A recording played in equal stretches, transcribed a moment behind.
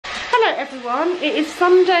Hello everyone, it is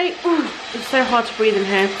Sunday. Oh, it's so hard to breathe in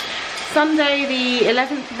here. Sunday the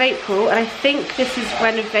 11th of April, and I think this is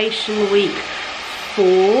renovation week 4,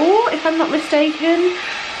 if I'm not mistaken.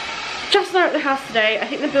 Just now at the house today. I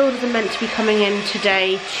think the builders are meant to be coming in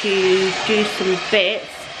today to do some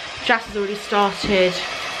bits. Jas has already started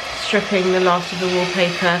stripping the last of the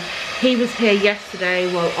wallpaper. He was here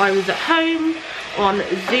yesterday while I was at home on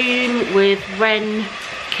Zoom with Ren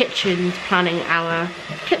Kitchens, planning our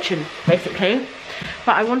kitchen basically.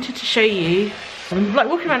 But I wanted to show you, I'm like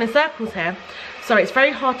walking around in circles here. Sorry, it's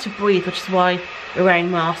very hard to breathe, which is why we're wearing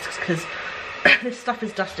masks, because this stuff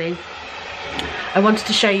is dusty. I wanted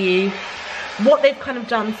to show you what they've kind of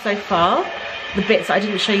done so far, the bits that I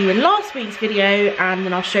didn't show you in last week's video, and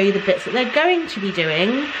then I'll show you the bits that they're going to be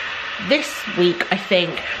doing this week. I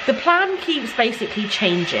think the plan keeps basically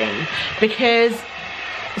changing because,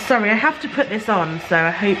 sorry, I have to put this on, so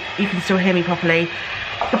I hope you can still hear me properly.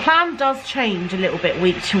 The plan does change a little bit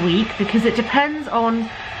week to week because it depends on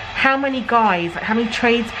how many guys, like how many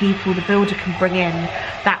tradespeople the builder can bring in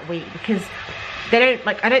that week, because they don't,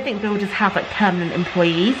 like, I don't think builders have like permanent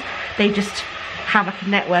employees. They just have like a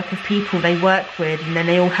network of people they work with, and then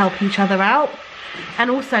they all help each other out.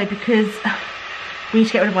 And also because we need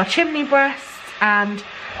to get rid of our chimney breasts and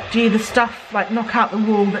do the stuff like knock out the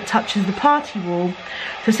wall that touches the party wall.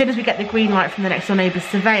 So as soon as we get the green light from the next door neighbour's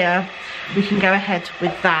surveyor, we can go ahead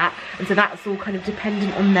with that. And so that's all kind of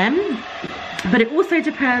dependent on them. But it also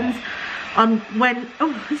depends on when,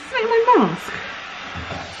 oh, this is like my mask.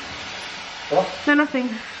 What? No, nothing.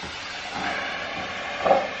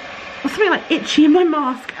 There's something like itchy in my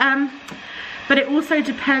mask. But it also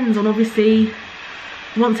depends on, obviously,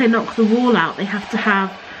 once they knock the wall out, they have to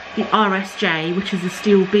have the RSJ, which is a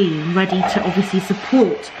steel beam, ready to obviously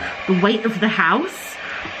support the weight of the house.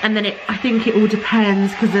 And then I think it all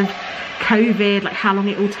depends because of COVID, like how long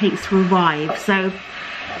it all takes to arrive. So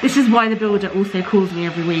this is why the builder also calls me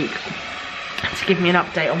every week to give me an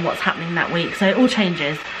update on what's happening that week. So it all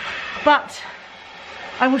changes. But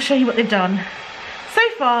I will show you what they've done so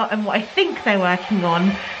far and what I think they're working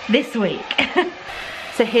on this week.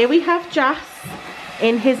 So here we have Jas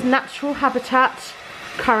in his natural habitat,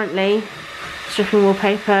 currently stripping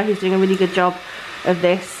wallpaper. He's doing a really good job of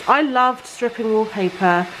this. I loved stripping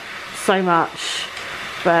wallpaper so much,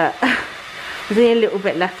 but there's only a little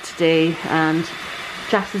bit left to do, and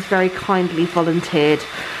Jas has very kindly volunteered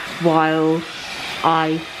while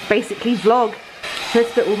I basically vlog. So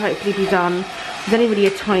this bit will hopefully be done. There's only really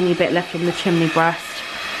a tiny bit left on the chimney breast,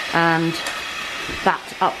 and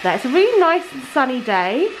that's up there. It's a really nice and sunny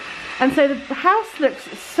day, and so the house looks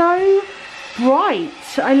so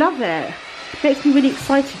bright. I love it. It makes me really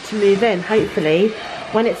excited to move in, hopefully,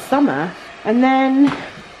 when it's summer. And then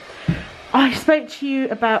I spoke to you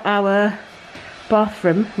about our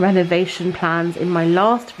bathroom renovation plans in my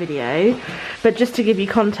last video, but just to give you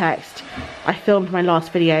context, I filmed my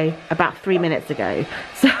last video about 3 minutes ago,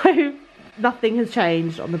 so nothing has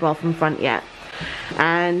changed on the bathroom front yet.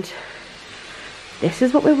 And this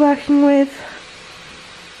is what we're working with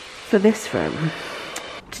for this room.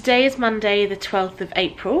 Today is Monday the 12th of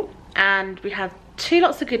April, and we have 2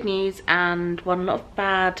 lots of good news and 1 lot of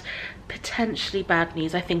bad, potentially bad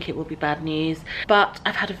news. I think it will be bad news, but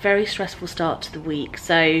I've had a very stressful start to the week.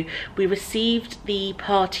 So we received the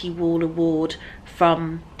party wall award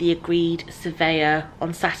from the agreed surveyor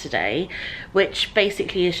on Saturday, which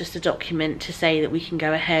basically is just a document to say that we can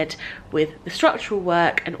go ahead with the structural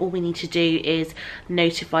work, and all we need to do is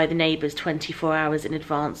notify the neighbours 24 hours in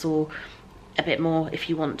advance, or a bit more if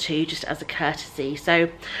you want to, just as a courtesy. So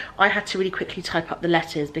I had to really quickly type up the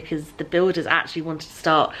letters because the builders actually wanted to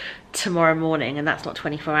start tomorrow morning, and that's not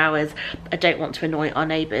 24 hours. I don't want to annoy our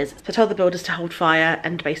neighbours. So I told the builders to hold fire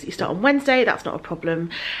and basically start on Wednesday. That's not a problem.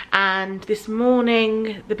 And this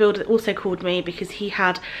morning the builder also called me because he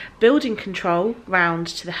had building control round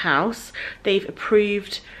to the house. They've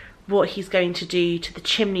approved what he's going to do to the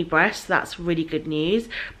chimney breast. That's really good news.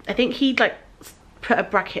 I think he'd like put a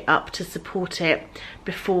bracket up to support it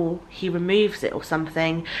before he removes it or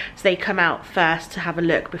something. So they come out first to have a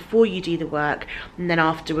look before you do the work, and then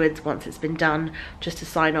afterwards, once it's been done, just to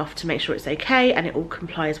sign off to make sure it's okay and it all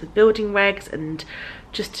complies with building regs, and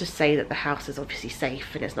just to say that the house is obviously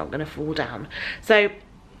safe and it's not going to fall down. So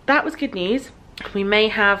that was good news. We may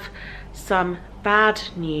have some bad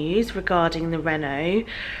news regarding the reno.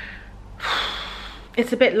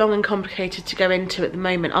 It's a bit long and complicated to go into at the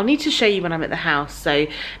moment. I'll need to show you when I'm at the house, so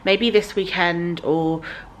maybe this weekend or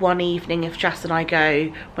one evening if Jas and I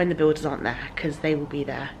go when the builders aren't there, because they will be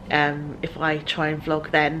there if I try and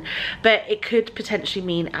vlog then. But it could potentially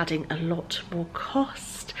mean adding a lot more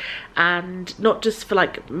cost and not just for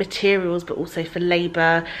like materials but also for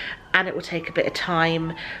labour, and it will take a bit of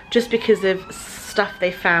time just because of stuff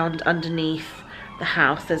they found underneath the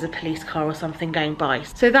house. There's a police car or something going by,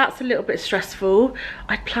 so that's a little bit stressful.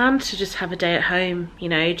 I'd planned to just have a day at home, you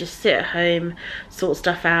know, just sit at home, sort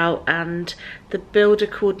stuff out, and the builder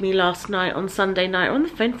called me last night on Sunday night, on the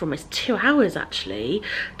phone for almost 2 hours actually,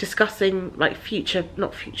 discussing like future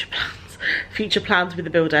plans with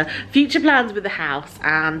the builder, future plans with the house,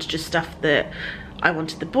 and just stuff that I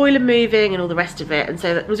wanted the boiler moving and all the rest of it. And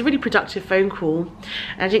so that was a really productive phone call,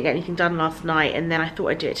 and I didn't get anything done last night, and then I thought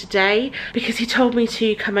I'd do it today because he told me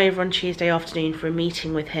to come over on Tuesday afternoon for a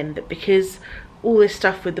meeting with him, but because all this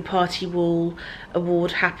stuff with the party wall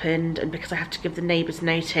award happened and because I have to give the neighbours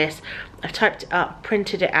notice, I've typed it up,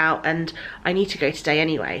 printed it out, and I need to go today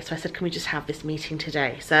anyway. So I said, can we just have this meeting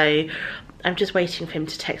today? So I'm just waiting for him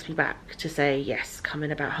to text me back to say yes, come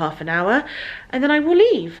in about half an hour, and then I will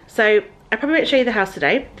leave. So I probably won't show you the house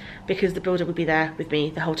today because the builder will be there with me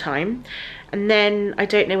the whole time, and then I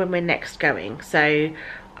don't know when we're next going, so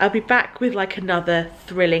I'll be back with like another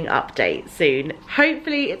thrilling update soon.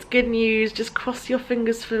 Hopefully it's good news, just cross your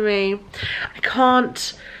fingers for me. I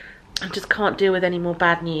just can't deal with any more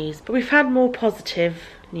bad news, but we've had more positive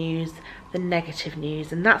news than negative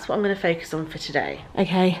news, and that's what I'm going to focus on for today.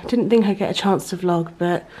 Okay, didn't think I'd get a chance to vlog,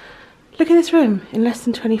 but look at this room. In less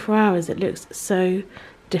than 24 hours it looks so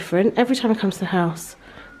different. Every time I come to the house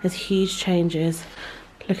there's huge changes.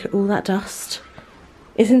 Look at all that dust.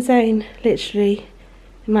 It's insane, literally.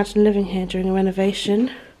 Imagine living here during a renovation.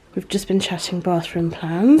 We've just been chatting bathroom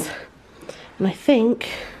plans, and I think,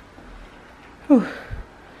 oh,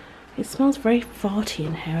 it smells very farty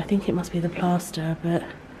in here. I think it must be the plaster, but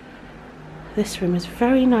this room is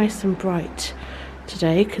very nice and bright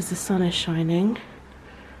today because the sun is shining.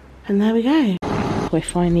 And there we go. We're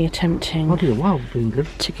finally attempting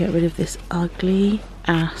to get rid of this ugly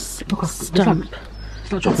ass stump.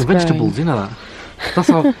 It's like chopping vegetables, you know that? That's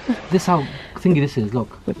how thingy this is,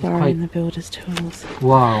 look. We're borrowing the builder's tools.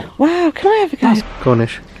 Wow. Wow, can I have a go? Go on,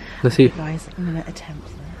 Nish. Let's see. Guys, I'm going to attempt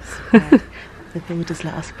this. The builder's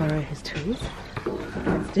let us borrow his tools.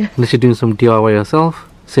 Unless you're doing some DIY yourself,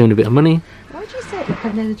 saving a bit of money. Why would you say it like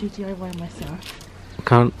I've never do DIY myself?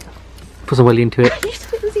 Can't put some welly into it. You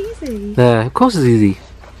said it was easy. Yeah, of course it's easy.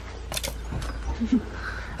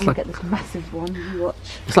 I'm going to get this massive one, you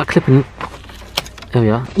watch. It's like clipping. There we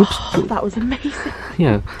are. Oh, that was amazing.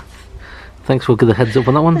 Yeah. Thanks for the heads up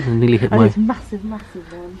on that one. I nearly hit my... This massive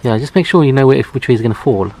one. Yeah, just make sure you know which way it's going to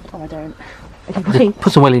fall. Oh, I don't. Okay, just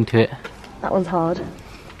put some welly into it. That one's hard.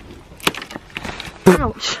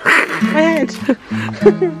 Ouch. My head.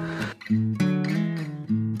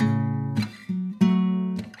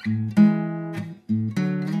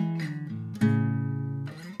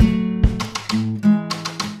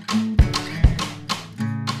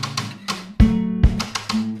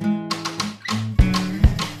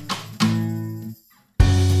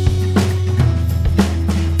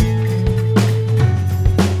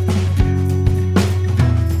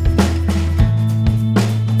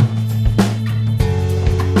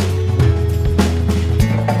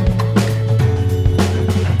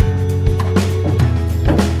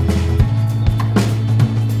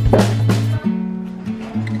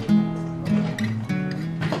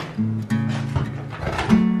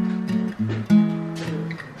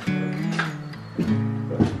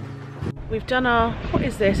 We've done our, what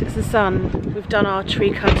is this? It's the sun. We've done our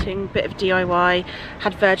tree cutting, bit of DIY,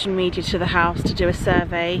 had Virgin Media to the house to do a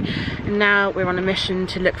survey, and now we're on a mission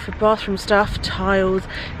to look for bathroom stuff, tiles,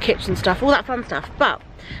 kitchen stuff, all that fun stuff. But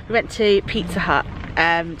we went to Pizza Hut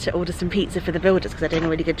to order some pizza for the builders because they're doing a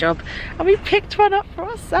really good job, and we picked one up for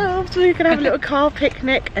ourselves. We're gonna have a little car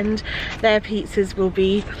picnic, and their pizzas will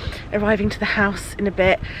be arriving to the house in a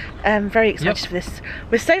bit. Very excited for this.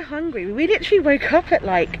 We're so hungry. We literally woke up at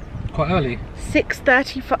like quite early.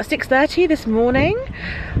 6:30 this morning.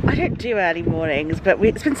 I don't do early mornings, but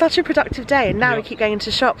it's been such a productive day, and now we keep going into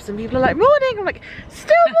shops and people are like, morning. I'm like,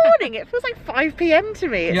 still morning. It feels like 5 PM to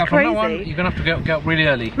me. It's crazy. From now on, you're gonna have to get up really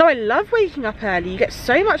early. No, I love waking up early. You get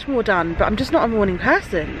so much more done, but I'm just not a morning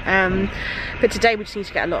person. But today we just need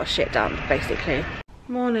to get a lot of shit done, basically.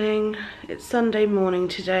 Morning. It's Sunday morning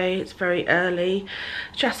today. It's very early.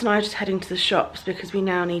 Jess and I are just heading to the shops because we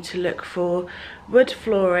now need to look for wood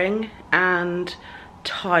flooring and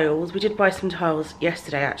tiles. We did buy some tiles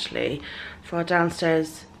yesterday actually for our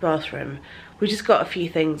downstairs bathroom. We just got a few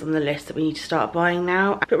things on the list that we need to start buying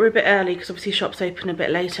now, but we're a bit early because obviously shops open a bit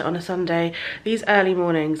later on a Sunday. These early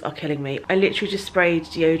mornings are killing me. I literally just sprayed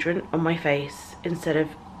deodorant on my face instead of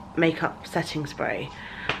makeup setting spray.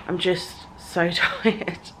 I'm just so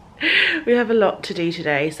tired. We have a lot to do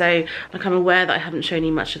today, so like I'm aware that I haven't shown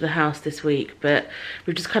you much of the house this week, but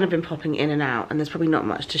we've just kind of been popping in and out, and there's probably not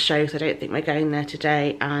much to show, so I don't think we're going there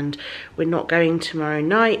today, and we're not going tomorrow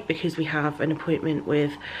night because we have an appointment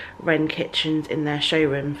with Ren Kitchens in their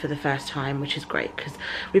showroom for the first time, which is great because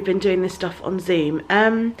we've been doing this stuff on Zoom.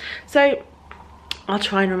 So I'll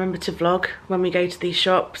try and remember to vlog when we go to these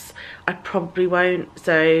shops. I probably won't,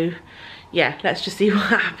 so yeah, let's just see what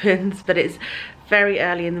happens. But it's very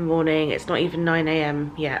early in the morning, it's not even 9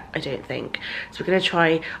 AM yet, I don't think. So we're gonna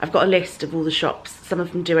try, I've got a list of all the shops, some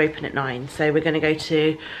of them do open at 9, so we're gonna go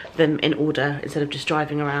to them in order instead of just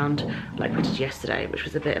driving around like we did yesterday, which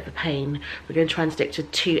was a bit of a pain. We're gonna try and stick to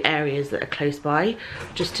 2 areas that are close by,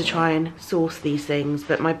 just to try and source these things.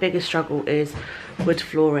 But my biggest struggle is wood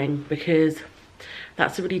flooring, because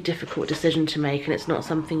that's a really difficult decision to make, and it's not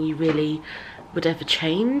something you really would ever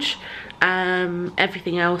change.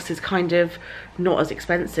 Everything else is kind of not as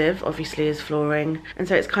expensive, obviously, as flooring, and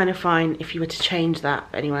so it's kind of fine if you were to change that.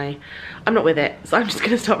 But anyway, I'm not with it, so I'm just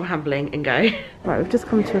gonna stop rambling and go. Right, we've just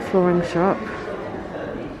come to a flooring shop,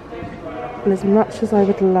 and as much as I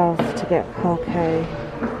would love to get parquet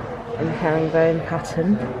and herringbone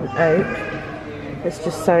pattern and oak, it's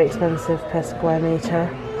just so expensive per square metre.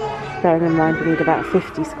 Bearing in mind we need about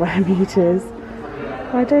 50 square metres.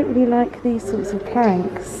 I don't really like these sorts of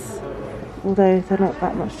planks, although they're not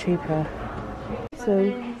that much cheaper. So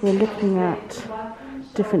we're looking at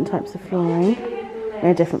different types of flooring in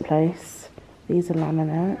a different place. These are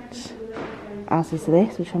laminate, as is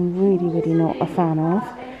this, which I'm really not a fan of.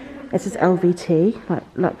 This is LVT, like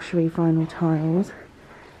luxury vinyl tiles.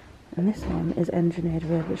 And this one is engineered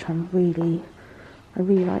wood, which I really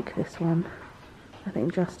like this one. I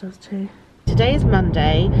think Just does too. Today is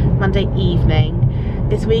Monday evening.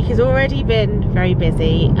 This week has already been very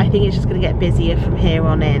busy. I think it's just going to get busier from here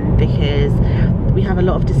on in, because we have a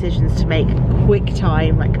lot of decisions to make quick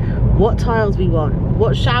time, like what tiles we want,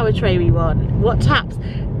 what shower tray we want, what taps,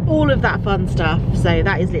 all of that fun stuff. So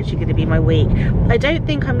that is literally going to be my week. I don't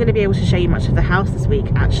think I'm going to be able to show you much of the house this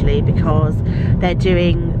week, actually, because they're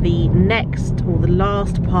doing the next or the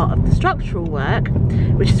last part of the structural work,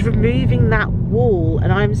 which is removing that wall,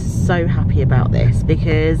 and I'm so happy about this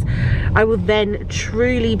because I will then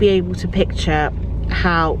truly be able to picture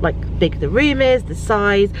how big the room is, the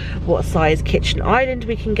size, what size kitchen island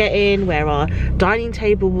we can get in, where our dining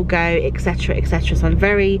table will go, etc, etc. So I'm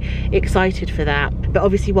very excited for that. But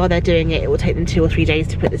obviously while they're doing it, it will take them 2 or 3 days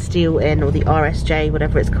to put the steel in, or the RSJ,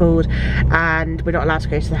 whatever it's called, and we're not allowed to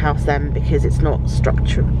go to the house then because it's not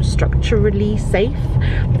structurally safe,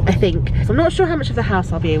 I think. So I'm not sure how much of the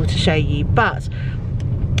house I'll be able to show you, but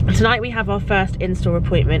tonight we have our first in-store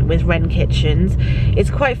appointment with Ren Kitchens. It's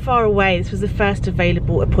quite far away. This was the first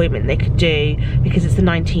available appointment they could do because it's the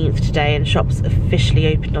 19th today and shops officially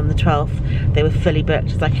opened on the 12th. They were fully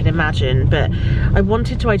booked, as I can imagine, but I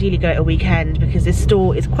wanted to ideally go at a weekend because this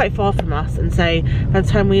store is quite far from us, and so by the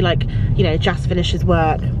time we Jas finishes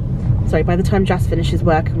work, by the time Jas finishes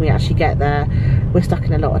work and we actually get there, we're stuck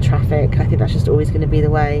in a lot of traffic. I think that's just always going to be the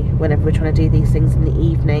way whenever we're trying to do these things in the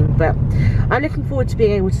evening. But I'm looking forward to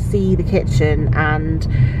being able to see the kitchen and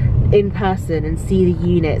in person and see the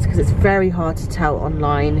units, because it's very hard to tell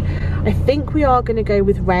online. I think we are going to go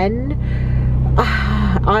with Ren.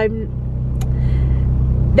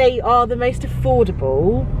 They are the most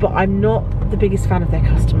affordable, but I'm not the biggest fan of their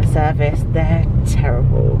customer service. They're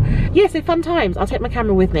terrible. Yeah, so fun times. I'll take my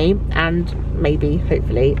camera with me, and maybe,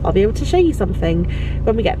 hopefully, I'll be able to show you something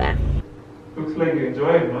when we get there. Looks like you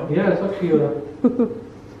enjoy it, man. Yeah, it's actually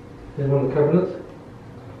there's one of the cabinets.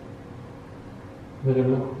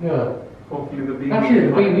 Yeah. Hopefully the beam. Actually,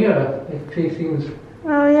 the beam, yeah. It actually seems.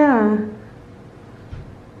 Oh yeah.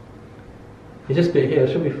 It's just a bit here.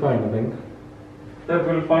 It should be fine, I think. That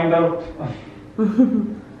we'll find out.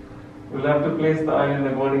 We'll have to place the island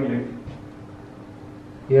accordingly.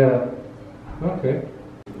 Yeah. Okay.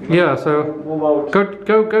 Yeah. So move out. Go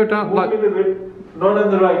down. Move a little bit. Not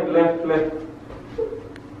on the right. Left.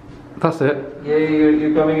 That's it. Yeah,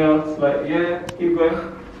 you're coming out. Yeah, keep going.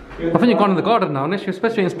 I think you've gone in the garden now, Nish. You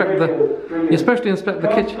especially inspect the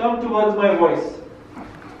kitchen. Come towards my voice.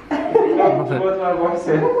 Come towards my voice.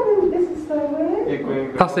 Yeah. This is so weird.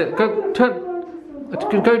 Going. That's it. Go towards.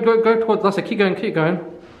 That's it. Keep going.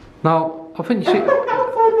 Now, I think she.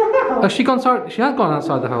 Has she gone outside? She has gone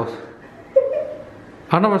outside the house.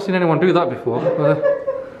 I've never seen anyone do that before.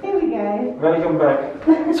 Here we go. Welcome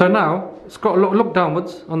back. So now, it's got to look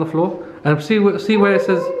downwards on the floor and see where it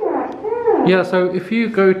says. Yeah. So if you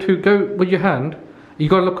go with your hand, you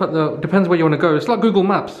got to look at the. Depends where you want to go. It's like Google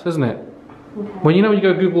Maps, isn't it? Okay. When you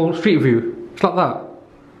go Google Street View, it's like that.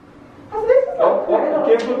 Okay.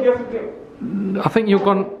 Careful, careful, careful. I think you've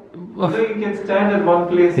gone. So you can stand at one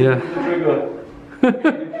place Yeah. and hit the trigger. If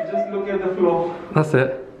you just look at the floor. That's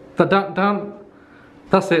it. The down.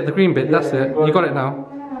 That's it. The green bit. That's it. You got it now.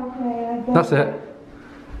 That's it.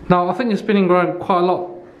 Now I think you're spinning around quite a lot.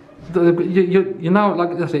 You now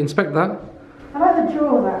like that's it. Inspect that. I like the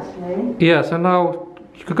drawers actually. Yeah. So now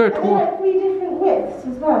you could go Are they toward. like 3 different widths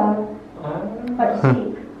as well? Like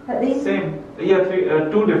cheap. At least. Same. Yeah,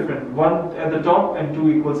 two different. One at the top and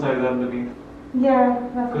two equal size underneath. Yeah.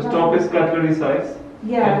 Because top is cutlery size.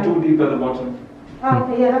 Yeah. And 2 deep at the bottom. Oh,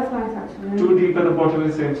 okay, yeah, that's nice actually. 2 deep at the bottom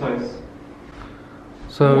is same size.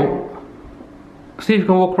 So see if you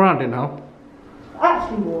can walk around it now.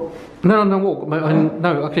 Actually walk. No, walk.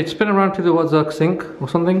 No, okay, spin around to the sink or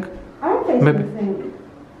something. I'm facing Maybe. the sink.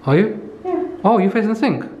 Are you? Yeah. Oh, you're facing the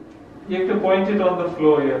sink. You have to point it on the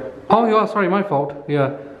floor here. Oh, you are. Sorry, my fault.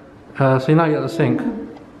 Yeah. So now you're at the sink.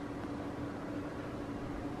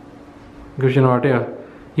 Gives you an idea.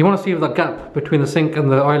 You want to see the gap between the sink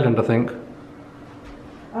and the island, I think.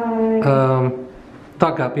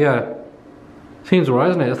 That gap, yeah. Seems alright,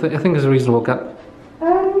 isn't it? I think it's a reasonable gap.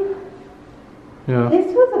 Yeah.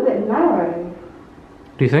 This was a bit narrow.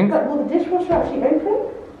 Do you think? But will the dishwasher actually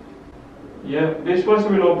open? Yeah, dishwasher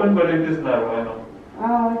will open, but it is narrow, I know.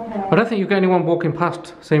 Oh, okay. I don't think you get anyone walking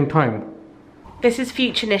past same time. This is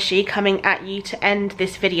future Nishi coming at you to end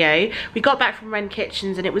this video. We got back from Ren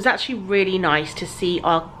Kitchens and it was actually really nice to see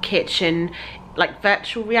our kitchen, like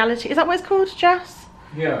virtual reality. Is that what it's called, Jess?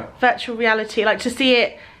 Yeah. Virtual reality, like to see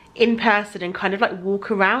it in person and kind of like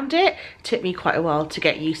walk around it. Took me quite a while to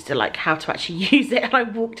get used to like how to actually use it, and I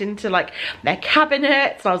walked into like their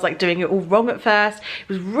cabinets and I was like doing it all wrong at first. It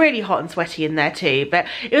was really hot and sweaty in there too, but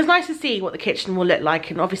it was nice to see what the kitchen will look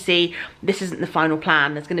like. And obviously this isn't the final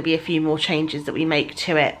plan, there's going to be a few more changes that we make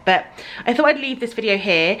to it, but I thought I'd leave this video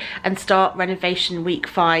here and start renovation week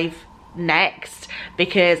 5 next,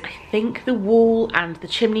 because I think the wall and the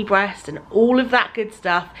chimney breast and all of that good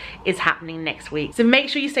stuff is happening next week. So make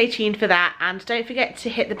sure you stay tuned for that, and don't forget to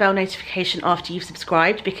hit the bell notification after you've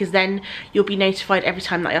subscribed, because then you'll be notified every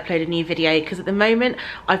time that I upload a new video, because at the moment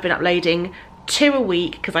I've been uploading 2 a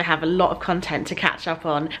week because I have a lot of content to catch up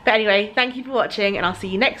on. But anyway, thank you for watching and I'll see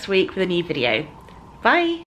you next week with a new video. Bye!